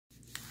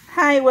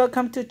Hi,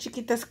 welcome to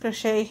Chiquita's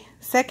Crochet,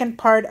 second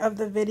part of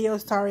the video.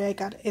 Sorry I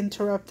got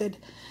interrupted.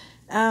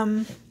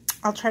 I'll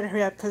try to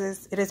hurry up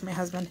because it is my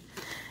husband.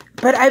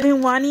 But I've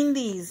been wanting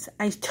these.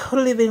 I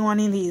totally been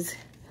wanting these.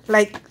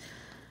 Like,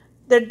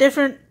 they're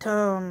different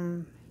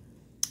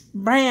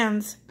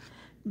brands,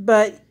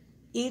 but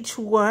each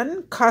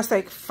one costs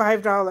like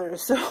 $5.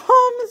 So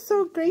I'm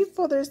so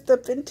grateful. There's the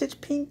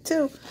vintage pink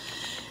too.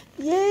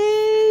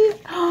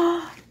 Yay!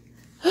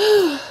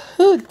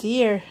 Oh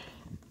dear.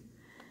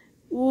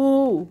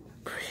 Ooh,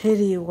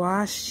 pretty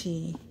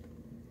washi.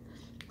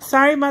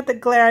 Sorry about the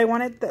glare. I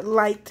wanted the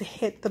light to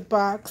hit the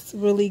box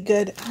really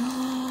good.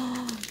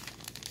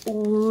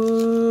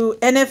 Ooh,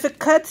 and if it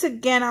cuts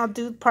again, I'll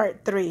do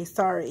part 3.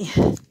 Sorry.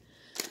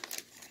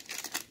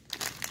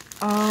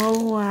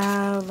 Oh,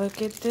 wow. Look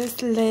at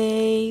this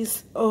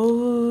lace.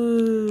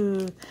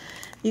 Oh,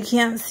 you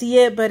can't see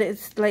it, but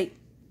it's like,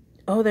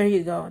 oh, there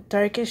you go.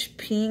 Darkish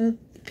pink,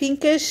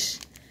 pinkish,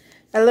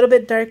 a little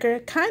bit darker.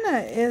 Kind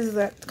of is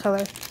that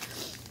color.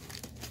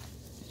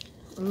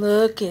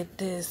 Look at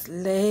this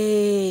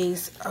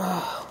lace.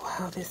 Oh,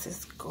 wow, this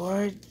is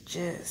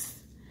gorgeous.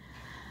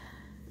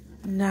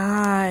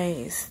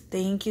 Nice.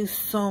 Thank you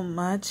so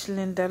much,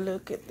 Linda.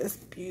 Look at this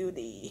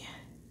beauty.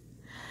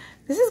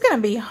 This is going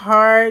to be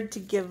hard to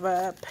give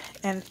up,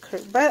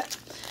 but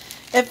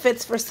if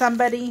it's for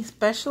somebody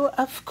special,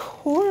 of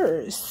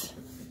course.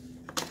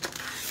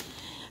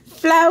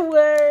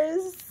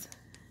 Flowers.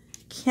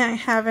 Can't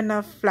have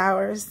enough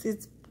flowers.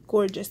 It's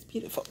gorgeous,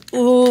 beautiful.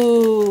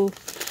 Ooh.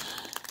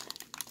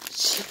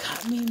 She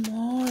got me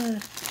more.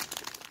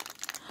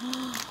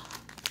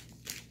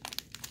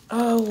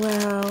 Oh,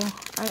 wow.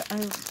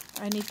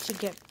 I need to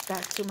get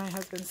back to my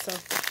husband, so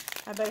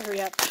I better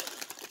hurry up.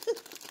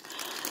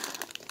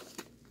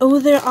 Oh,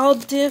 they're all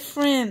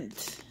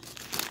different.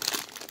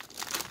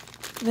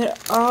 They're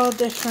all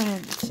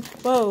different.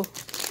 Whoa.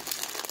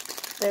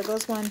 There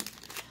goes one.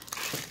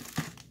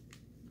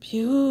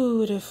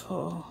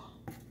 Beautiful.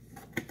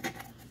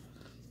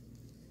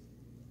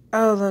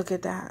 Oh, look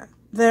at that.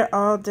 They're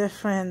all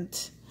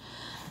different.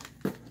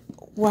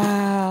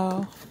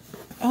 Wow.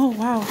 Oh,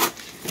 wow.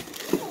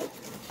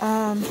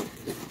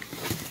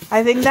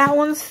 I think that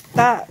one's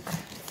stuck.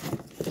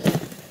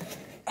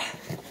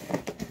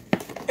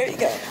 There you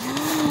go.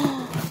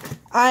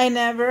 I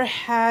never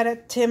had a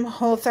Tim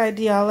Holtz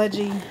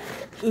ideology.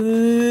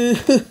 Ooh.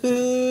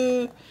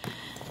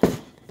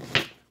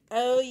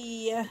 Oh,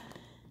 yeah.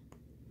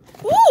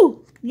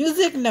 Woo!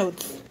 Music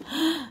notes.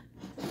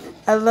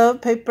 I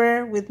love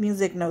paper with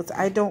music notes.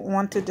 I don't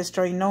want to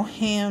destroy no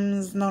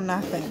hymns, no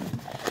nothing.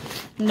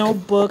 No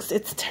books.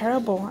 It's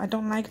terrible. I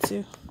don't like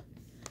to.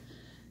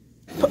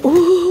 But,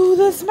 ooh,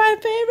 that's my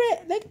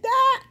favorite. Like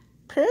that.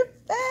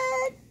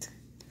 Perfect.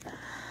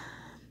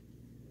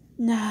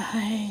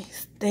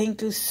 Nice.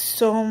 Thank you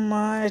so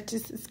much.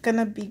 This is going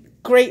to be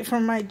great for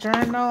my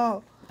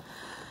journal.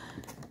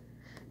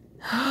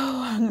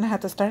 Oh, I'm going to have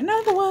to start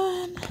another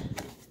one.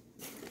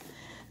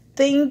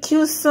 Thank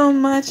you so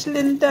much,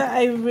 Linda.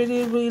 I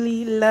really,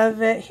 really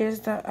love it. Here's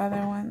the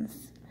other ones.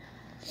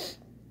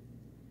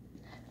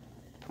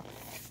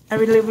 I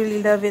really,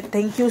 really love it.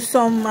 Thank you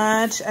so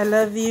much. I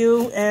love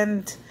you.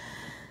 And,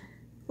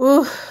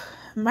 ooh,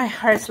 my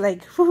heart's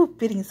like, whoo,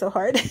 beating so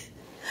hard.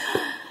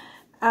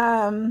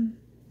 I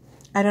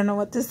don't know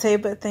what to say,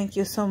 but thank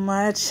you so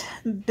much.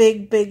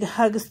 Big, big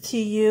hugs to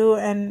you.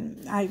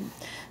 And I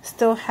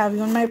still have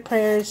you in my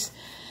prayers.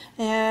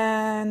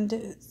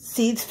 And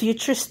see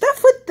future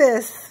stuff with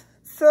this.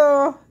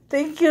 So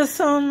thank you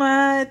so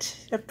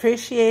much.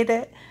 Appreciate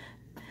it.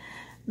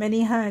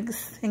 Many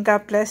hugs. And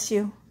God bless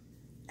you.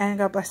 And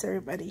God bless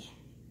everybody.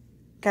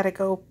 Gotta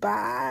go.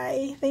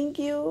 Bye. Thank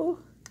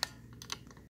you.